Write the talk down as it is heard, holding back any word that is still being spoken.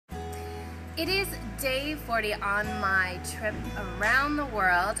It is day 40 on my trip around the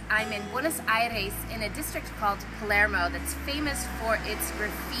world. I'm in Buenos Aires in a district called Palermo that's famous for its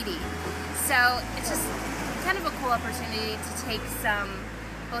graffiti. So it's just kind of a cool opportunity to take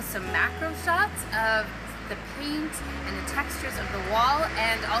both some macro shots of the paint and the textures of the wall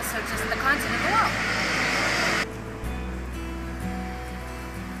and also just the content of the wall.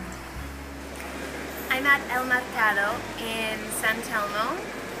 I'm at El Mercado in San Telmo,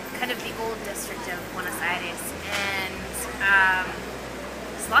 kind of the old district of Buenos Aires, and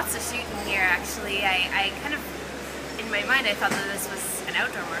there's lots of shooting here actually. I kind of, in my mind, I thought that this was an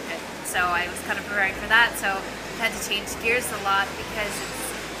outdoor market, so I was kind of preparing for that, so I had to change gears a lot because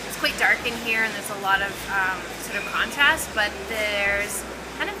it's quite dark in here and there's a lot of sort of contrast, but there's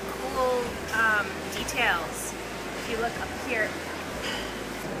kind of cool details. If you look up here,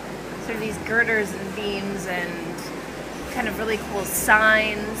 sort of these girders and beams and kind of really cool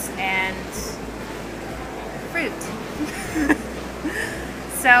signs and fruit.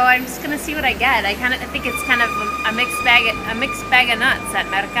 So I'm just gonna see what I get. I think it's kind of a mixed bag of nuts at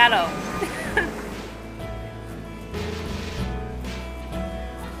Mercado.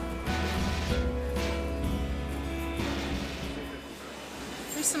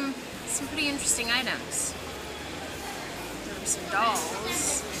 There's some pretty interesting items. There are some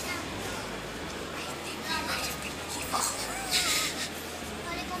dolls.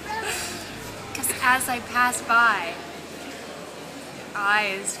 Because as I pass by,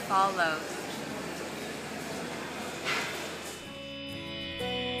 eyes follow.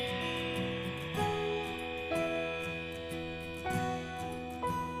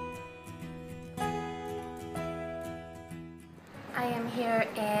 I am here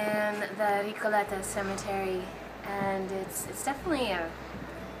in the Recoleta Cemetery, and it's definitely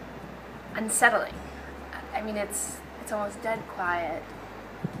unsettling. I mean, it's almost dead quiet,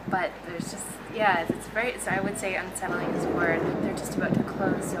 but there's just, yeah, so I would say unsettling is the word. They're just about to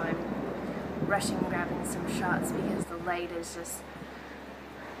close, so I'm rushing, grabbing some shots because the light is just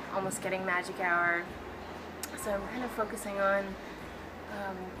almost getting magic hour. So I'm kind of focusing on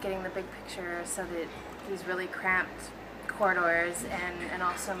getting the big picture so that these really cramped corridors and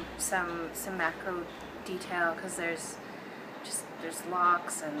also some macro detail, because there's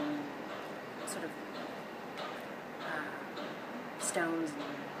locks and sort of stones and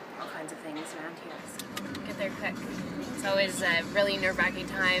all kinds of things around here. So get there quick. It's always a really nerve-wracking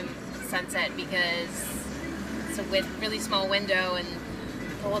time, sunset, because it's a really small window, and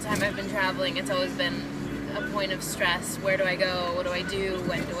the whole time I've been traveling it's always been a point of stress. Where do I go? What do I do?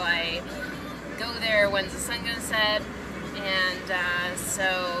 When do I go there? When's the sun gonna set? And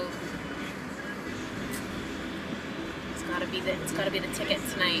so it's gotta be the ticket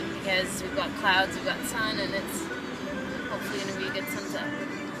tonight, because we've got clouds, we've got sun, and it's hopefully going to be a good sunset.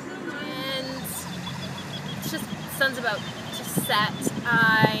 And it's just, the sun's about to set.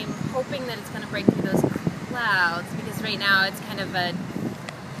 I'm hoping that it's going to break through those clouds, because right now it's kind of a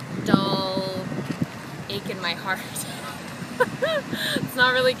dull ache in my heart. It's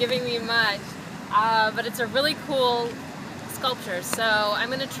not really giving me much, but it's a really cool sculpture, so I'm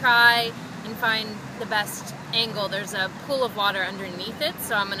going to try and find the best angle. There's a pool of water underneath it,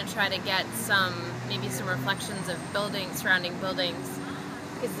 so I'm going to try to get maybe some reflections of surrounding buildings,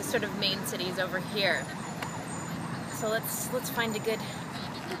 because the sort of main city is over here. So let's find a good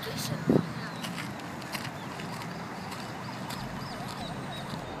location.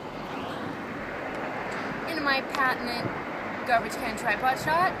 In my patented garbage can tripod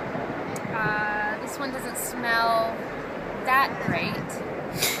shot, this one doesn't smell that great.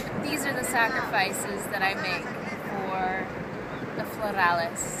 These are the sacrifices that I make for the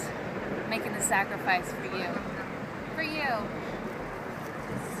florales. Making the sacrifice for you. For you.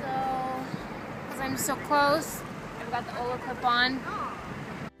 So, because I'm so close, I've got the Olo clip on.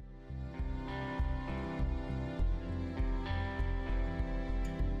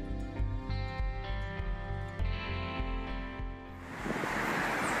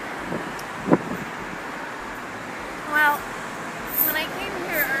 Well, when I came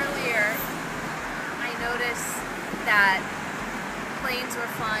here earlier, I noticed that planes were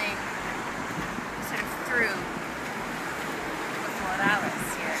flying sort of through the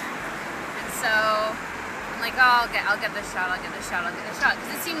florales here. And so I'm like, oh, I'll get this shot, because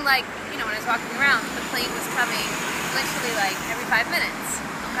it seemed like, you know, when I was walking around, the plane was coming literally like every 5 minutes,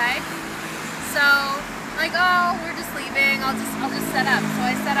 okay? So I'm like, oh, we're just leaving, I'll just set up. So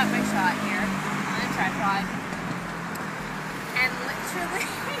I set up my shot here on a tripod. And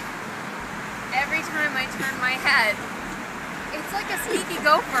literally, every time I turn my head, it's like a sneaky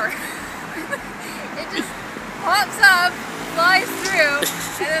gopher. It just pops up flies through,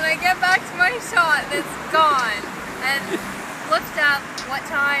 and then I get back to my shot and it's gone. And looked up what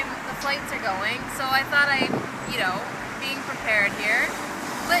time the flights are going, so I thought being prepared here.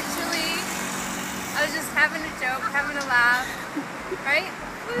 Literally, I was just having a joke, having a laugh, right?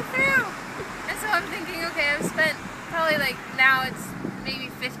 Flew through. And so I'm thinking, okay, I've spent probably now it's maybe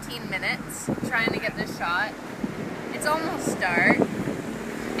 15 minutes trying to get this shot. It's almost dark,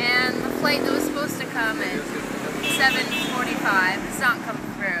 and the flight that was supposed to come at 7:45 has not come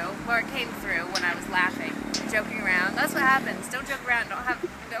through, or it came through when I was laughing, joking around. That's what happens. Don't joke around. Don't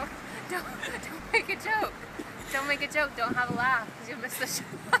make a joke. Don't make a joke. Don't have a laugh because you'll miss the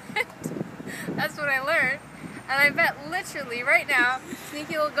shot. That's what I learned. And I bet literally right now,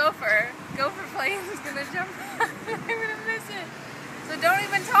 sneaky little gopher plane is gonna jump out and I'm gonna miss it. So don't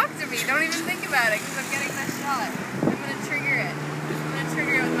even talk to me. Don't even think about it because I'm getting this shot. I'm gonna trigger it. I'm gonna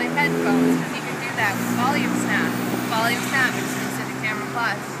trigger it with my headphones because you can do that with volume snap. Volume snap is in the Camera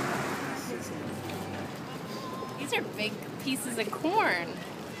Plus. These are big pieces of corn.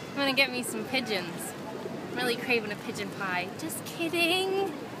 I'm gonna get me some pigeons. I'm really craving a pigeon pie. Just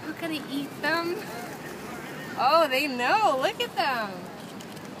kidding. I'm not gonna eat them. Oh, they know. Look at them.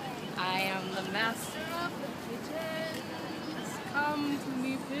 I am the master of the pigeons. Come to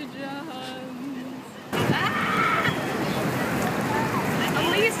me, pigeons. Ah!